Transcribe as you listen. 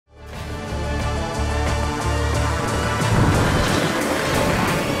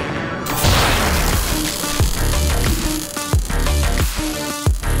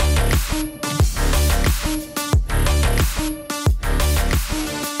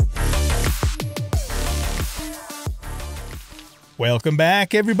Welcome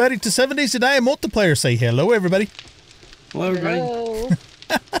back, everybody, to 7 Days to Die Multiplayer. Say hello, everybody. Hello, everybody.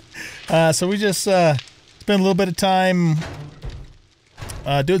 Hello. So we just spent a little bit of time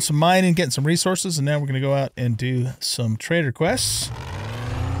doing some mining, getting some resources, and now we're going to go out and do some trader quests.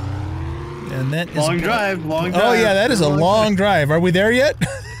 And that is long drive. Oh yeah, that is a long drive. Are we there yet?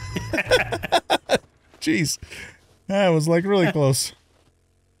 Jeez, that was like really close.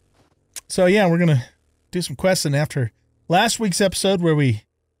 So yeah, we're gonna do some quests, and after last week's episode where we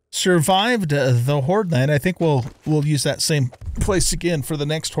survived the Horde Night, I think we'll use that same place again for the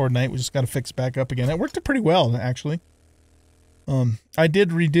next Horde Night. We just got to fix back up again. It worked pretty well, actually. I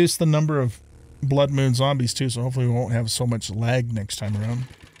did reduce the number of Blood Moon zombies too, so hopefully we won't have so much lag next time around.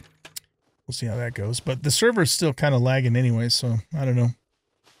 We'll see how that goes. But the server's still kind of lagging anyway, so I don't know.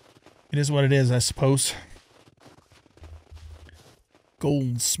 It is what it is, I suppose.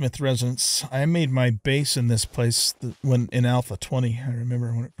 Goldsmith Residence. I made my base in this place when in Alpha 20. I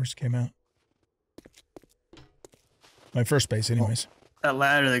remember when it first came out. My first base, anyways. That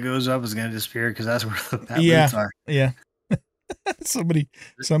ladder that goes up is going to disappear because that's where the fat loots are. Yeah. somebody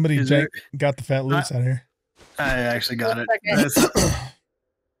got the fat loots out here. I actually got it.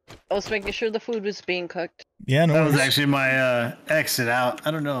 I was making sure the food was being cooked. Yeah, no. That was actually my exit out.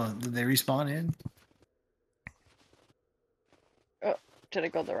 I don't know. Did they respawn in? Oh, did I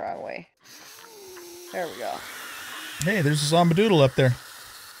go the wrong way? There we go. Hey, there's a zombadoodle up there.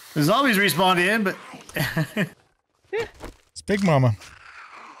 The zombies respawned in, but It's Big Mama.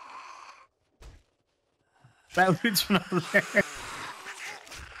 fat loots from over there.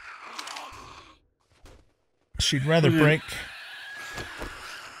 She'd rather break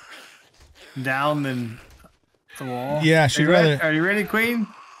down than the wall. Yeah, she'd rather. Are you ready, Queen?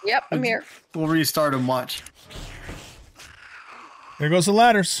 Yep, I'm here. We'll restart and watch. There goes the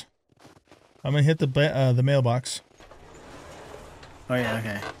ladders. I'm gonna hit the mailbox. Oh yeah,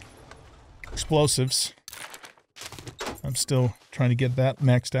 okay. Explosives. I'm still trying to get that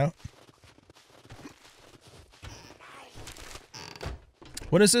maxed out.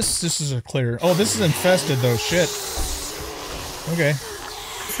 What is this? This is a clear. Oh, this is infested though. Shit. Okay.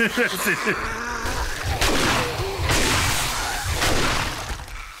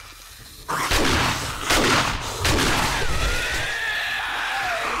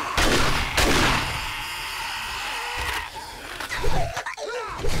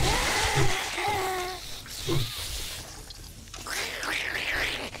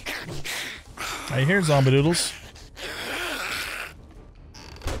 I hear zombadoodles.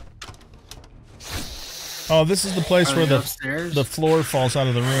 Oh, this is the place where the floor falls out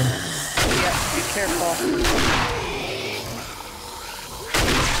of the room. Yep, be careful.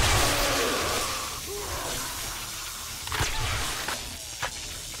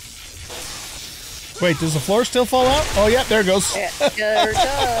 Wait, does the floor still fall out? Oh, yeah, there it goes. Yeah, there it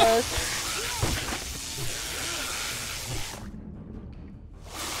does.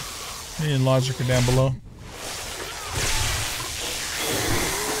 Me and Logic are down below.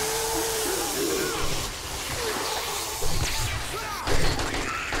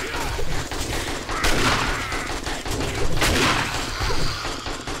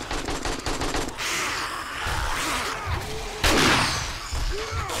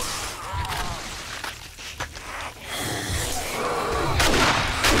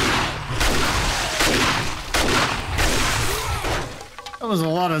 That was a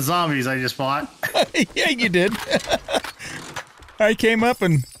lot of zombies I just fought. Yeah, you did. I came up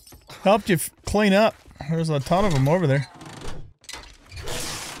and helped you clean up. There's a ton of them over there.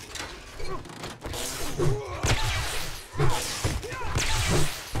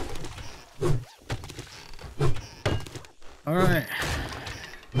 All right.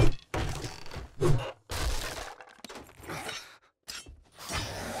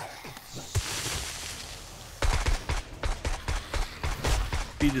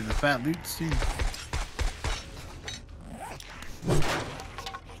 Feed to the fat loots too.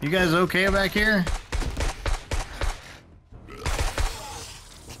 You guys okay back here?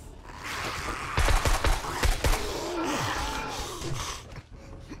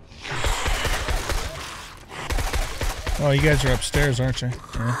 Oh, you guys are upstairs, aren't you?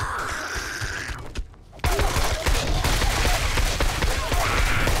 Yeah.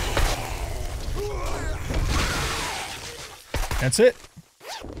 That's it.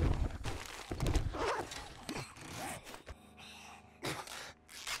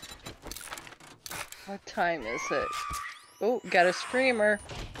 What time is it? Oh, got a screamer.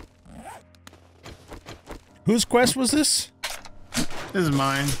 Whose quest was this? This is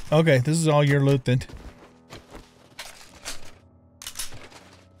mine. Okay, this is all your loot then.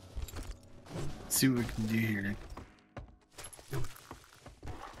 Let's see what we can do here.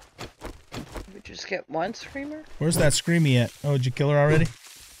 get one screamer? Where's that Screamy at? Oh, did you kill her already?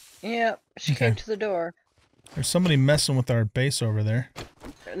 Yep, she Okay. came to the door. There's somebody messing with our base over there.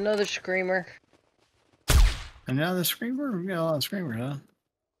 Another screamer. Another screamer? We got a lot of screamers, huh?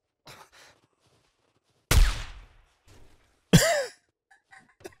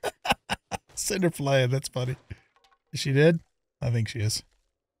 Send her flying. That's funny. Is she dead? I think she is.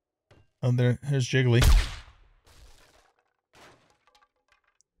 Oh, here's Jiggly.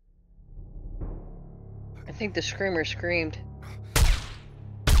 I think the screamer screamed.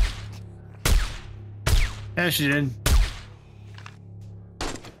 Yeah, she did.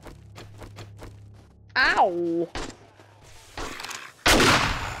 Ow!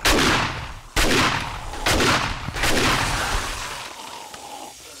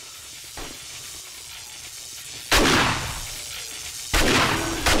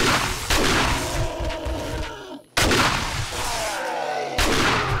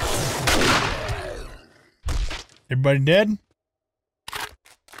 Everybody dead?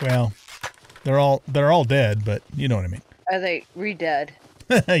 Well, they're all dead, but you know what I mean. Are they re-dead?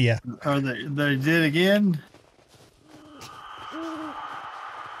 Yeah. Are they did again?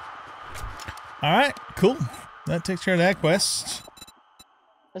 All right, cool. That takes care of that quest.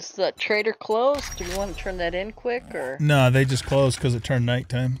 Is the trader closed? Do we want to turn that in quick, or? No, they just closed because it turned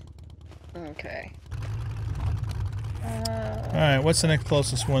nighttime. Okay. All right, what's the next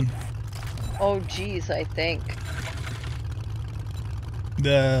closest one? Oh, geez, I think.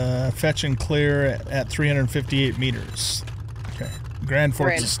 The fetch and clear at 358 meters. Okay. Grand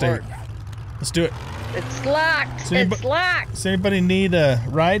Forks Grand Estate. Fork. Let's do it. It's locked! Does It's locked! Does anybody need a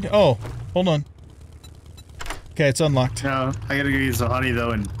ride? Oh, hold on. Okay, it's unlocked. No, I gotta go get some honey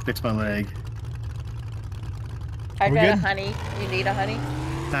though and fix my leg. I we got a good? honey. You need a honey?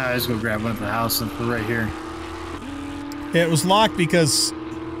 Nah, I just go grab one at the house and put it right here. Yeah, it was locked because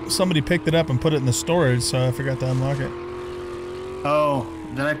somebody picked it up and put it in the storage, so I forgot to unlock it. Oh,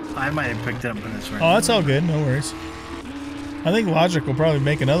 then I might have picked it up, but that's right. Oh, that's all good. No worries. I think Logic will probably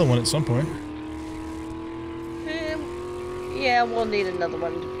make another one at some point. Yeah, we'll need another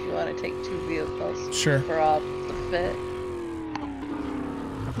one if you want to take 2 vehicles. Sure. For all the fit.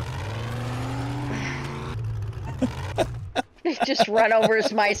 Just run over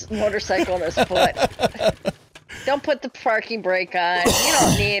his motorcycle on his foot. Don't put the parking brake on. You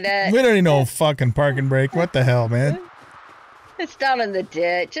don't need it. We don't need no fucking parking brake. What the hell, man? It's down in the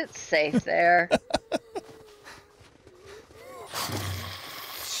ditch. It's safe there.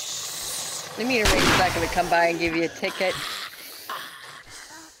 The meter maid's not going to come by and give you a ticket.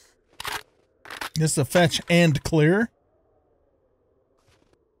 This is a fetch and clear.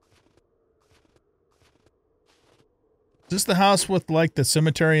 Is this the house with like the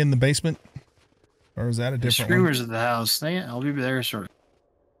cemetery in the basement? Or is that a The different screamers at the house. Dang it, I'll be there shortly.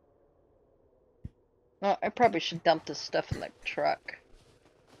 Well, I probably should dump this stuff in the truck.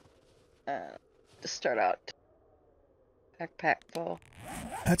 To start out. Backpack full. one?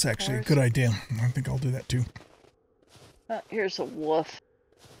 That's actually a good idea. I think I'll do that too. Here's a wolf.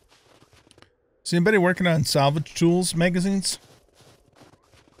 Is anybody working on salvage tools magazines?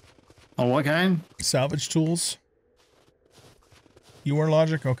 On what kind? Salvage tools? You were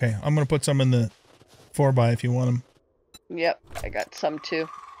Logic? Okay. I'm going to put some in the 4x if you want them. Yep, I got some too.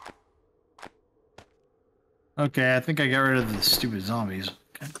 Okay, I think I got rid of the stupid zombies.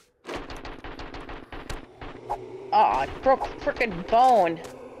 Okay. Aw, I broke a frickin' bone.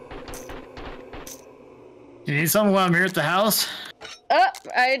 You need something while I'm here at the house?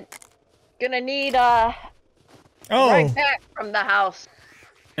 I'm gonna need Oh! right back from the house.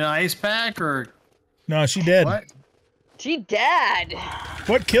 An ice pack or No, she dead. what? She dead.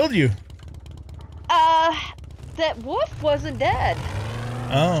 What killed you? That wolf wasn't dead.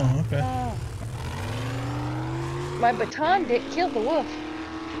 Oh, okay. My baton did kill the wolf.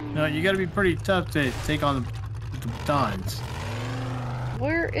 No, you gotta be pretty tough to take on the batons.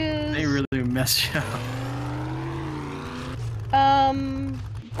 Where is... They really mess you up.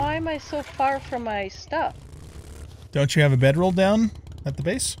 Why am I so far from my stuff? Don't you have a bedroll down at the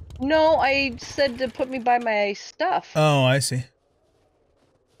base? No, I said to put me by my stuff. Oh, I see.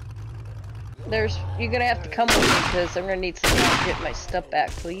 You're gonna have to come with me because I'm gonna need some time to get my stuff back,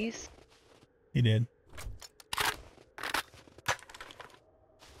 please. He did.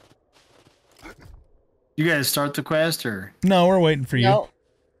 You guys start the quest or? No, we're waiting for you. No,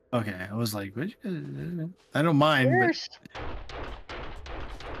 Okay, I was like, what you guys, I don't mind, first.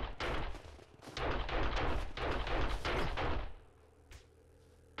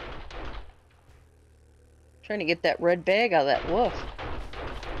 Trying to get that red bag out of that wolf.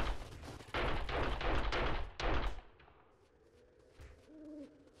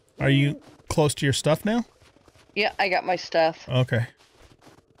 Are you close to your stuff now? Yeah, I got my stuff. Okay.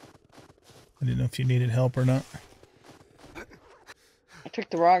 I didn't know if you needed help or not. I took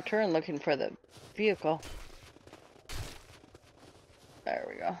the wrong turn looking for the vehicle. There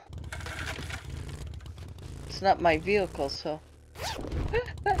we go. It's not my vehicle, so...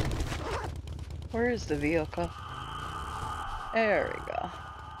 Where is the vehicle? There we go.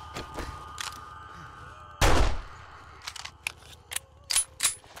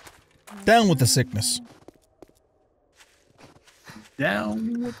 Down with the sickness.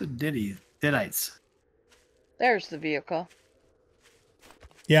 Down with the Deadites. There's the vehicle.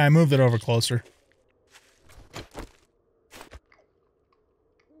 Yeah, I moved it over closer.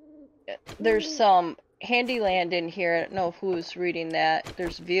 There's some handy land in here. I don't know who's reading that.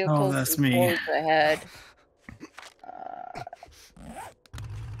 There's vehicles that's and me. boards ahead.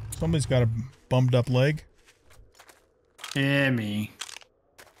 Somebody's got a bummed up leg. Yeah, me.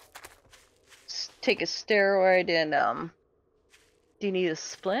 Take a steroid and do you need a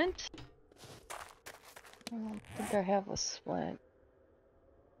splint? I don't think I have a splint.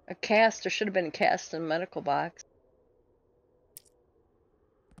 A cast, there should have been a cast in a medical box.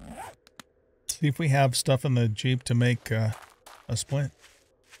 See if we have stuff in the Jeep to make a splint.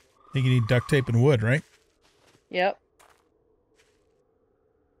 I think you need duct tape and wood, right? Yep.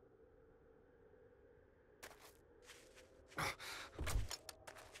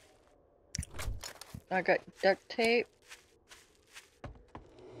 I got duct tape,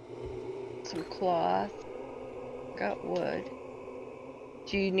 some cloth, got wood.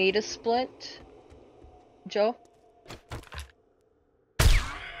 Do you need a splint, Joe?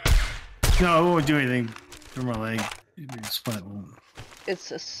 No, it won't do anything for my leg. Split won't.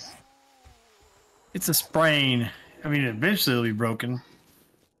 It's a... It's a sprain. I mean, eventually it'll be broken.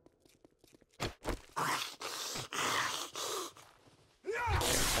 I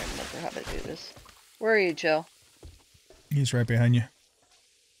remember how to do this. Where are you, Joe? He's right behind you.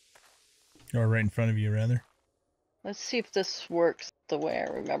 Or right in front of you, rather. Let's see if this works the way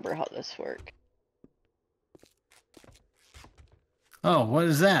I remember how this works. Oh, what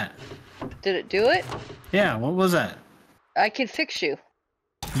is that? Did it do it? Yeah, what was that? I can fix you.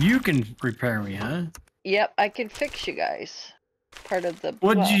 You can repair me, huh? Yep, I can fix you guys. Part of the...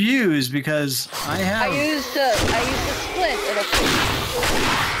 What did you use? Because I have... I used a splint and a fix.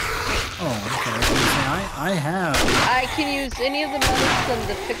 Oh, okay. I was gonna say, I have... I can use any of the medicine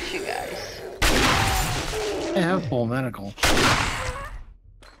to fix you guys. I have full medical.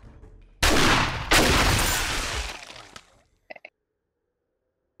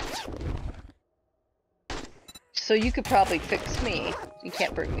 So you could probably fix me. You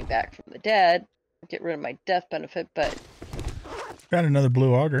can't bring me back from the dead, get rid of my death benefit, but... Got another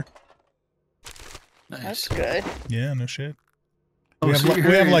blue auger. Nice. That's good. Yeah, no shit. Oh, We so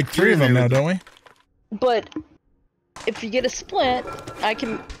have like 3 of them now, don't we? But if you get a splint,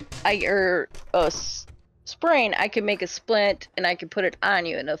 sprain, I can make a splint and I can put it on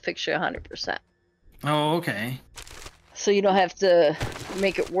you and it'll fix you 100%. Oh, okay. So you don't have to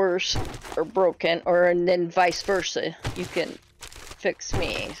make it worse or broken, and then vice versa. You can fix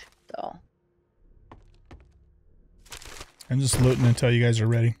me. So I'm just looting until you guys are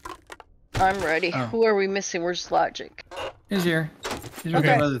ready. I'm ready. Oh. Who are we missing? Where's Logic? He's here. He's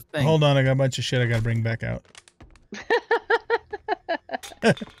Okay. okay. Other thing. Hold on, I got a bunch of shit I gotta bring back out.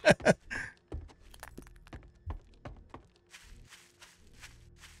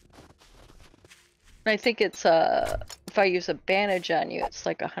 I think it's if I use a bandage on you, it's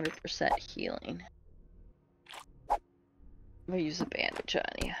like 100% healing. I'm gonna use a bandage on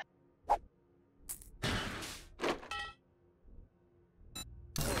you.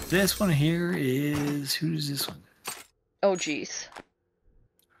 This one here is... Who's this one? Oh geez.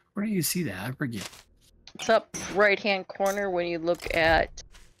 Where do you see that? I forget. It's up right hand corner when you look at...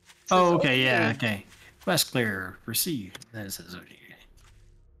 Oh, okay, yeah, okay. Quest clear. Receive. That says okay.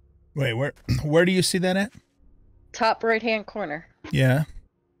 Wait, where do you see that at? Top right hand corner. Yeah.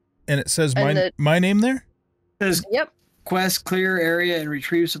 And it says And my name there? It says Yep. quest clear area and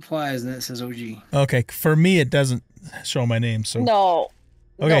retrieve supplies, and then it says OG. Okay, for me it doesn't show my name, so... No.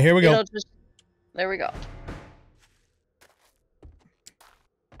 Okay, No, here we go. it'll just... There we go.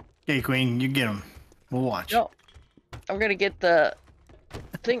 Okay, Queen, you get him. We'll watch. No. I'm gonna get the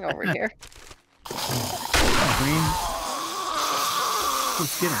thing over here. Oh, Queen.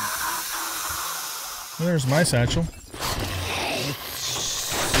 Let's get him. Well, there's my satchel. This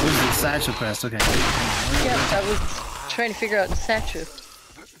is the satchel quest, okay. Yes, I was trying to figure out the statue.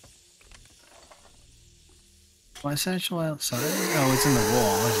 My satchel outside? Oh, it's in the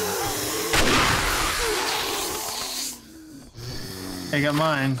wall, isn't it? I got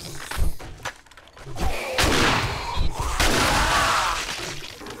mine.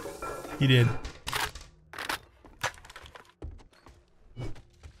 He did.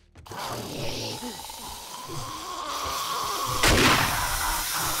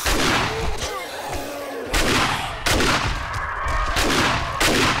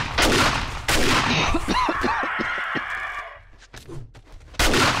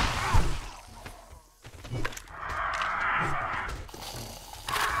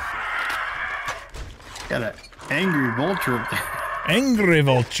 Got an angry vulture up there. Angry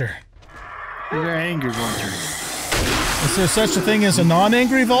vulture. You're an angry vulture. Is there such a thing as a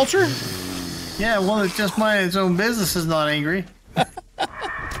non-angry vulture? Yeah, well, it's just minding its own business is not angry.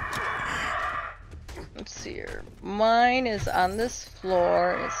 Let's see here. Mine is on this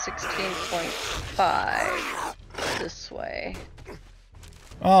floor. It's 16.5 this way.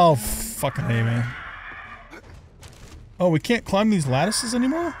 Oh, fucking hey, man. Oh, we can't climb these lattices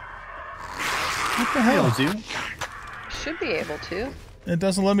anymore? What the hell? Able to. Should be able to. It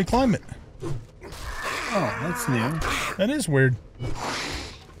doesn't let me climb it. Oh, that's new. That is weird.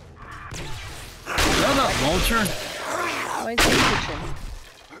 Shut up, vulture. Mine's in the kitchen.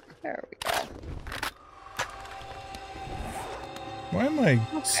 There we go. Why am I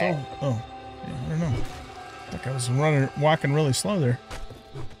so... Oh, yeah, I don't know. Like I was walking really slow there.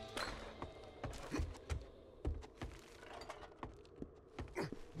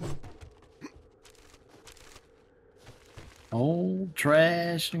 Old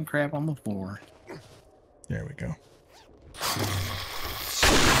trash and crap on the floor. There we go.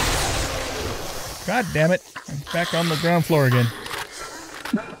 God damn it. I'm back on the ground floor again.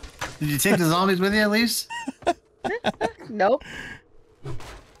 Did you take the zombies with you at least? Nope. You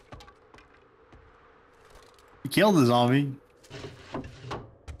killed the zombie.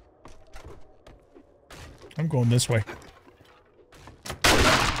 I'm going this way.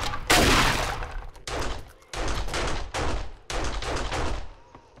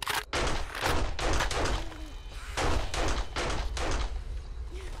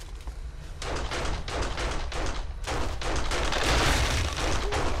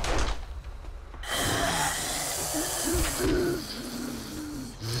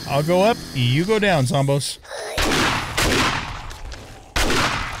 I'll go up, you go down, zombos.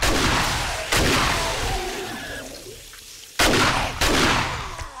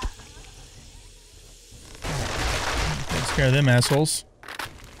 Take care of them assholes.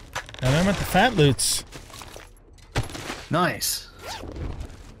 And I'm at the fat loots. Nice.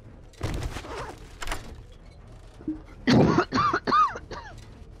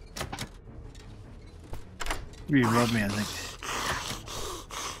 You rubbed me, I think.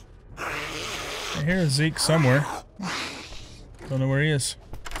 I hear Zeke somewhere. Don't know where he is.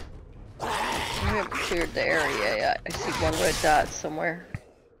 We haven't cleared the area yet. I see one red dot somewhere.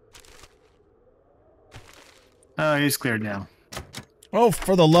 Oh, he's cleared now. Oh,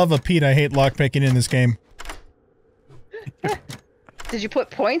 for the love of Pete, I hate lockpicking in this game. Did you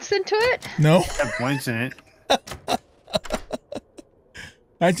put points into it? No. Have points in it.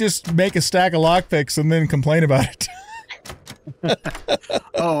 I just make a stack of lockpicks and then complain about it.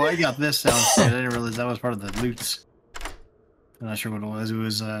 Oh, I got this downstairs. I didn't realize that was part of the loots. I'm not sure what it was. It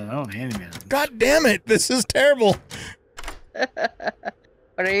was, oh, handyman. God damn it, this is terrible. What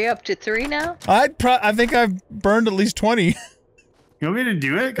are you up to, 3 now? I think I've burned at least 20. You want me to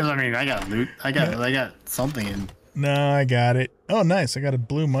do it? Because I mean, I got loot. I got something in. No, I got it. Oh, nice. I got a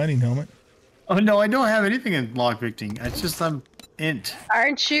blue mining helmet. Oh no, I don't have anything in lockpicking. It's just I'm int.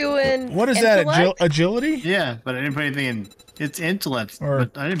 Aren't you in What is intellect? that? Agility? Yeah, but I didn't put anything in. It's intellect. Or,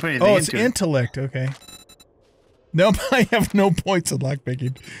 but I didn't put anything oh, it's into it. intellect. Okay. Nope, I have no points in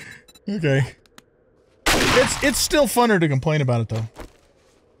lockpicking. Okay. It's still funner to complain about it though.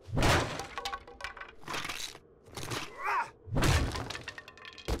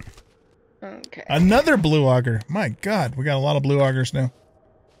 Okay. Another blue auger. My God, we got a lot of blue augers now.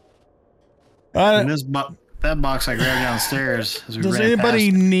 And that box I grabbed downstairs. As we Does ran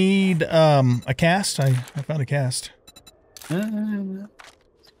anybody past. need a cast? I found a cast.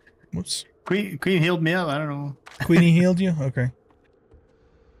 Whoops. Queen healed me up. I don't know. Queenie healed you? Okay.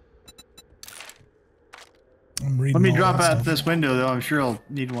 I'm reading. Let me all drop that out stuff. this window though. I'm sure I'll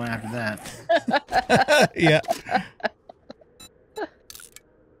need one after that. Yeah.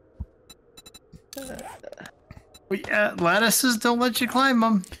 Well, yeah, lattices don't let you climb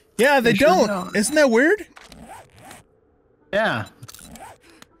them. Yeah, they sure don't. don't. Isn't that weird? Yeah.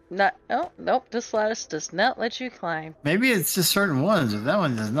 Not. Oh, nope. This lattice does not let you climb. Maybe it's just certain ones, but that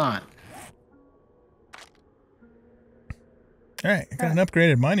one does not. All right, I got an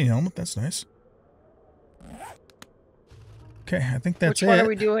upgraded mining helmet. That's nice. Okay, I think that's Which one it. are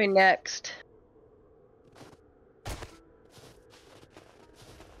we doing next?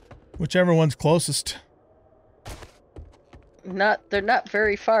 Whichever one's closest. They're not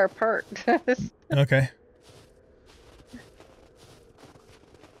very far apart. Okay.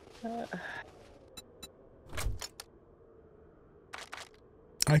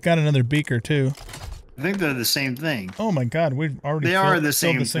 I got another beaker too. I think they're the same thing. Oh my god, we've already They are the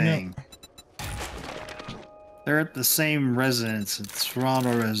same this thing. They're at the same residence. It's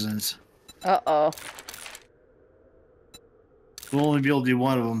Toronto residence. Uh-oh. We'll only be able to do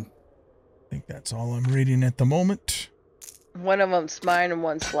one of them. I think that's all I'm reading at the moment. One of them's mine and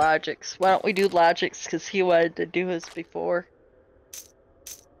one's Logic's. Why don't we do Logic's? Because he wanted to do his before.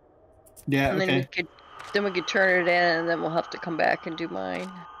 Yeah, And okay. then we could turn it in, and then we'll have to come back and do mine.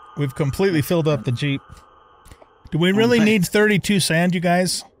 We've completely filled up the Jeep. Do we really need 32 sand, you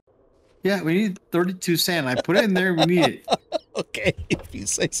guys? Yeah, we need 32 sand. I put it in there. We need it. Okay, if you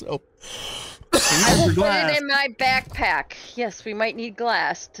say so. I will put it in my backpack. Yes, we might need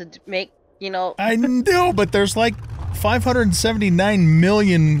glass to make, you know. I know, but there's like 579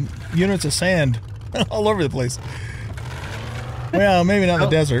 million units of sand all over the place. Well, maybe not in the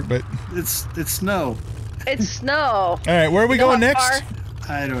desert, but... It's snow. It's snow. All right, where are we going next?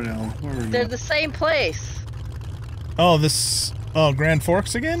 I don't know. Where are we They're going? the same place. Oh, Oh, Grand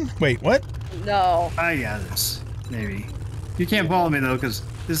Forks again? Wait, what? No. I got this. Maybe. You can't follow me, though, because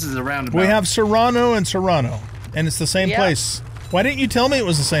this is a roundabout. We have Serrano and Serrano, and it's the same Yep. place. Why didn't you tell me it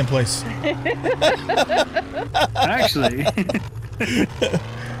was the same place? Actually.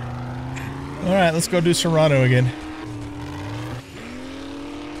 All right, let's go do Serrano again.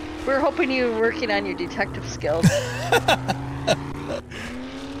 We're hoping you were working on your detective skills.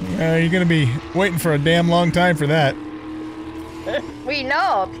 You're going to be waiting for a damn long time for that. We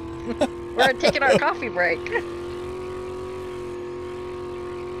know. We're taking our coffee break.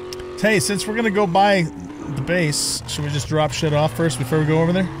 Hey, since we're going to go by the base, should we just drop shit off first before we go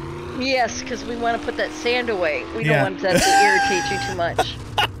over there? Yes, because we want to put that sand away. We Yeah. don't want that to irritate you too much.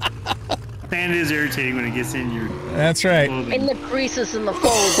 Sand is irritating when it gets in your That's right. clothing. In the creases and the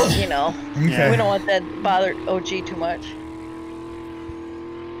folds, you know. Okay. We don't want that to bother OG too much.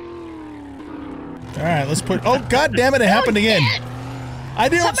 All right, let's put... Oh, God damn it, it happened again. I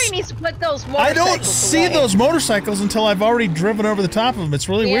don't... Somebody needs to put those motorcycles I don't see away. those motorcycles until I've already driven over the top of them. It's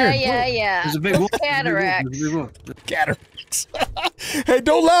really weird. Yeah. There's a big wolf. Cataracts. There's a big wolf. Cataracts. Hey,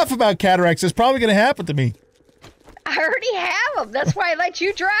 don't laugh about cataracts. It's probably going to happen to me. I already have them. That's why I let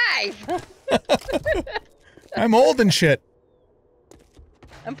you drive. I'm old and shit.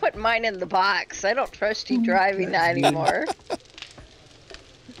 I'm putting mine in the box. I don't trust you driving that anymore.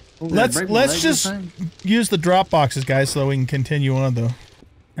 Oh, did I break my leg Let's this just time? use the drop boxes, guys, so that we can continue on, though.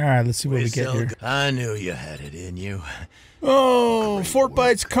 All right, let's see what we get here. I knew you had it in you. Oh, Fort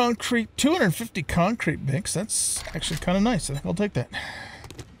Bites concrete, 250 concrete mix. That's actually kind of nice. I think I'll take that.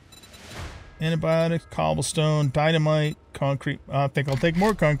 Antibiotics, cobblestone, dynamite, concrete. I think I'll take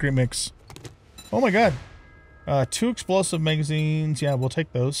more concrete mix. Oh my god. 2 explosive magazines. Yeah, we'll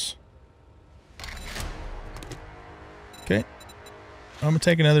take those. Okay. I'm gonna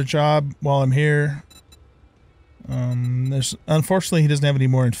take another job while I'm here. Unfortunately he doesn't have any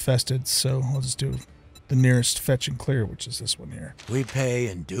more infested, so I'll just do the nearest fetch and clear, which is this one here. We pay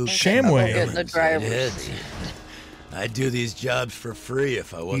and do Shamway. Get the driver's It. seat. I'd do these jobs for free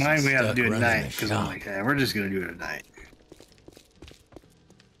if I wasn't Mine we have to stuck do it at running night a because I'm shop. like, we're just gonna do it at night.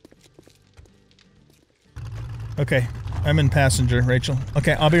 Okay, I'm in passenger, Rachel.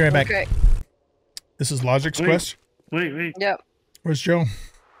 Okay, I'll be right back. Okay. This is Logic's Wait. quest. Wait. Yep. Where's Joe?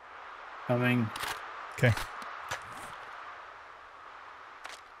 Coming. Okay.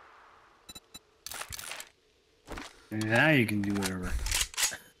 Now you can do whatever.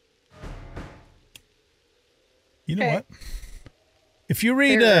 You know Okay. what? If you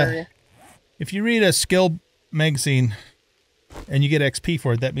read a skill magazine and you get XP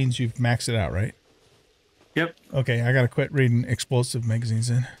for it, that means you've maxed it out, right? Yep. Okay, I gotta quit reading explosive magazines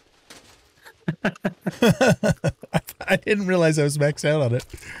then. I didn't realize I was maxed out on it.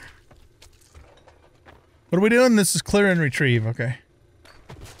 What are we doing? This is clear and retrieve, okay.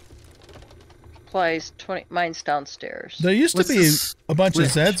 Applies 20. Mine's downstairs. There used to What's be this a bunch of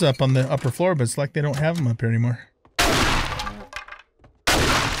switch? Zeds up on the upper floor, but it's like they don't have them up here anymore.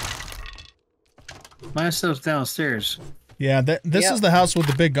 My stuff's downstairs. Yeah, this Yep. is the house with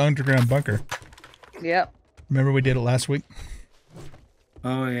the big underground bunker. Yep. Remember we did it last week?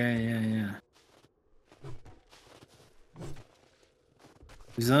 Oh yeah.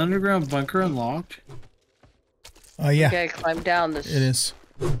 Is the underground bunker unlocked? Yeah, You gotta climb down this it is.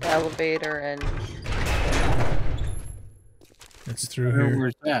 elevator and It's through here.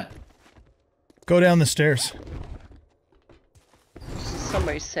 Where's that? Go down the stairs.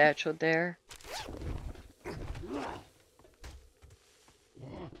 somebody's satchel there.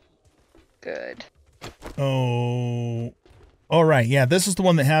 Good. Oh. All right. Yeah, this is the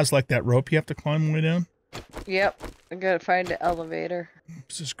one that has like that rope you have to climb the way down. Yep. I gotta find the elevator.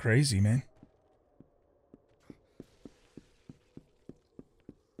 This is crazy, man.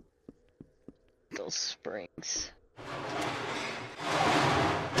 Those springs.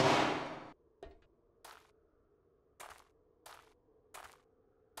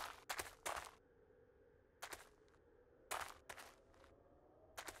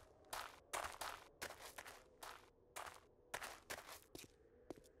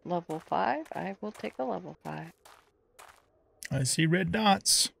 Level 5? I will take a level 5. I see red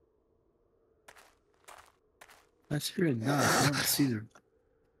dots. That's here and not. I don't see the.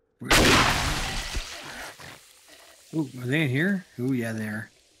 Oh, are they in here? Oh, yeah, they are.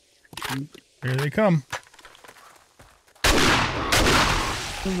 Here they come.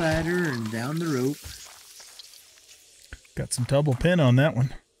 The ladder and down the rope. Got some double pin on that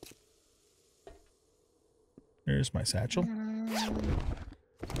one. There's my satchel.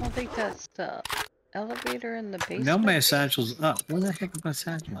 I don't think that's the elevator in the basement. Now my satchel's up. Where the heck is my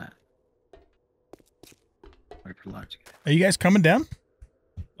satchel at? Wait for logic. Are you guys coming down?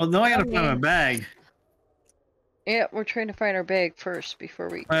 Oh, no, I gotta find my bag. Yeah, we're trying to find our bag first before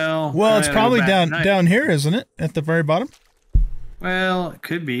we... Well, It's probably down here, isn't it? At the very bottom? Well, it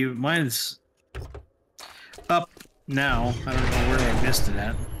could be. Mine's up now. I don't know where I missed it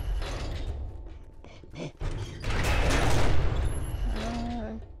at.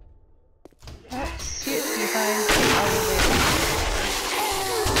 Let's see it behind the elevator.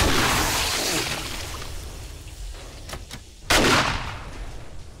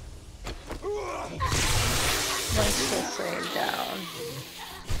 Mine's still saying down.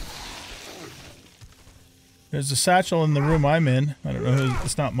 There's a satchel in the room I'm in. I don't know who.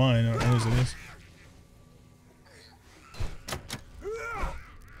 It's not mine. I don't know whose it is.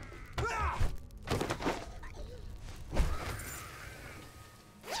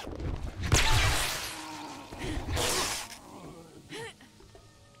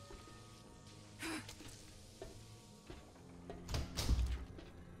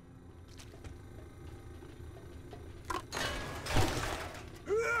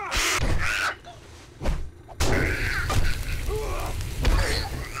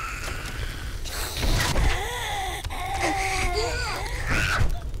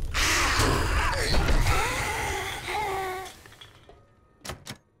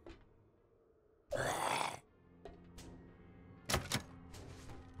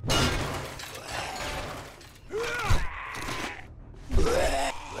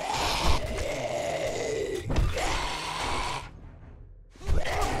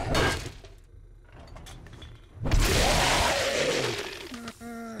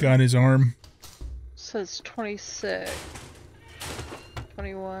 Got his arm. Says 26.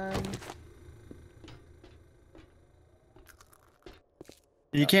 21.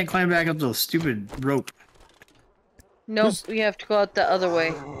 You can't climb back up the stupid rope. Nope, we have to go out the other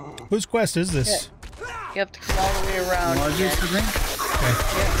way. Whose quest is this? You have to come all the way around. Logic, I think?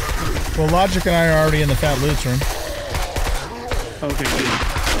 Okay. Well, Logic and I are already in the Fat Loot's room. Okay, good.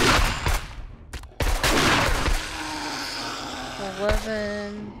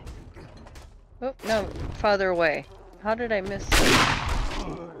 11. Oh, no, farther away. How did I miss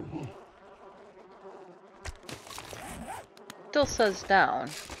it? Still says down.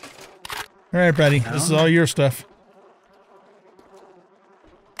 All right, buddy. This is all your stuff.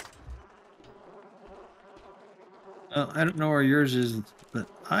 I don't know where yours is, but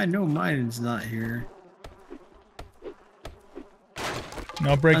I know mine's not here. And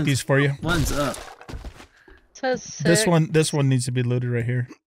I'll break these for you. One's up. Says 6. This one needs to be looted right here.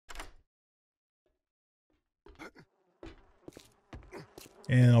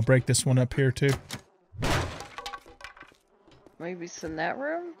 And I'll break this one up here too. Maybe it's in that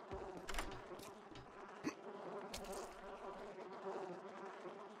room?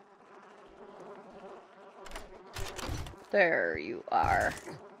 There you are.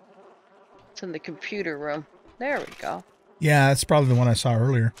 It's in the computer room. There we go. Yeah, that's probably the one I saw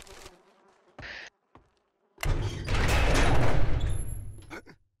earlier.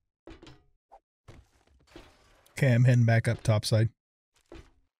 Okay, I'm heading back up topside.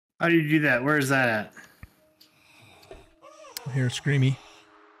 How do you do that? Where is that at? I hear Screamy.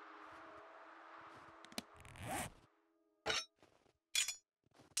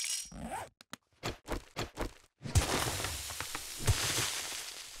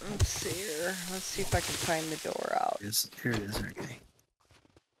 Let's see here. Let's see if I can find the door out. Here it is. Okay.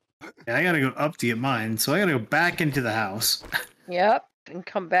 Yeah, I gotta go up to get mine, so I gotta go back into the house. Yep. and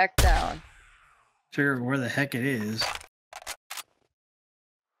come back down. Figure out where the heck it is.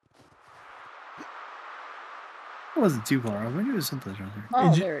 It wasn't too far off. Maybe it was someplace around here.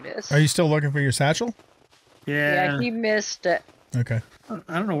 Oh, you- there it is. Are you still looking for your satchel? Yeah. Yeah, he missed it. Okay.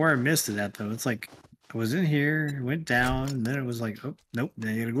 I don't know where I missed it at, though. It's like, I was in here, went down, and then it was like, oh, nope,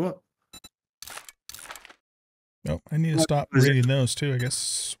 then you gotta go up. No, I need to What stop was it? reading those too, I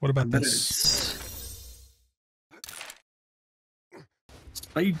guess. What I about bet this? it's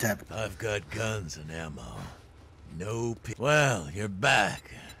Speed tap. I've got guns and ammo. No Well, you're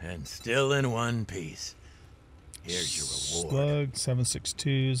back, and still in one piece. Here's your reward. Slug,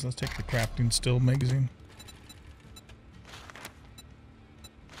 7.62s. Let's take the crafting still magazine.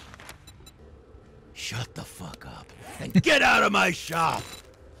 Shut the fuck up and get out of my shop!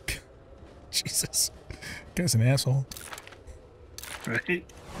 Jesus. Guy's an asshole. Right?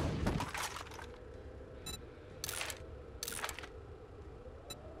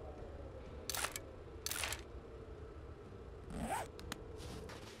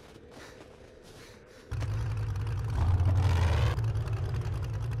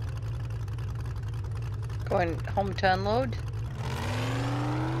 Going home to unload?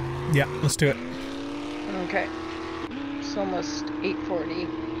 Yeah, let's do it. Okay. It's almost 8:40.